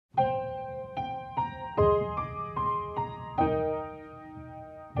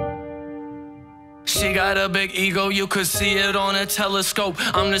She got a big ego, you could see it on a telescope.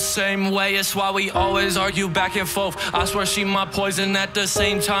 I'm the same way, it's why we always argue back and forth. I swear she my poison, at the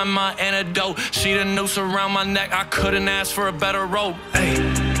same time my antidote. She the noose around my neck, I couldn't ask for a better rope. Hey.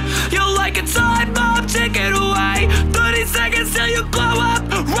 You're like a time bomb, take it away. 30 seconds till you blow up,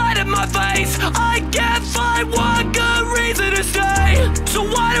 right in my face. I can't find one good reason to stay. So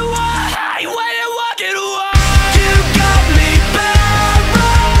why do I wait and walk it away? You got me paralyzed.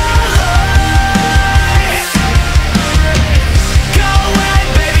 Go away,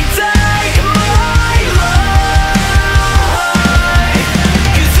 baby, take my life.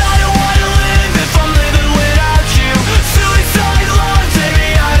 'Cause I don't wanna live if I'm living without you. Suicide love, take me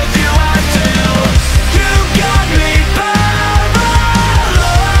out if you have to. You got me paralyzed.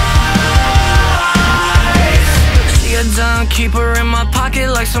 See a dime keeper in my pocket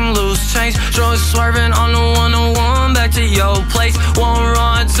like some loose change. Drugs swerving on the 101 back to your place. One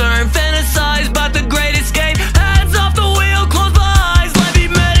wrong turn, fantasize about the great escape.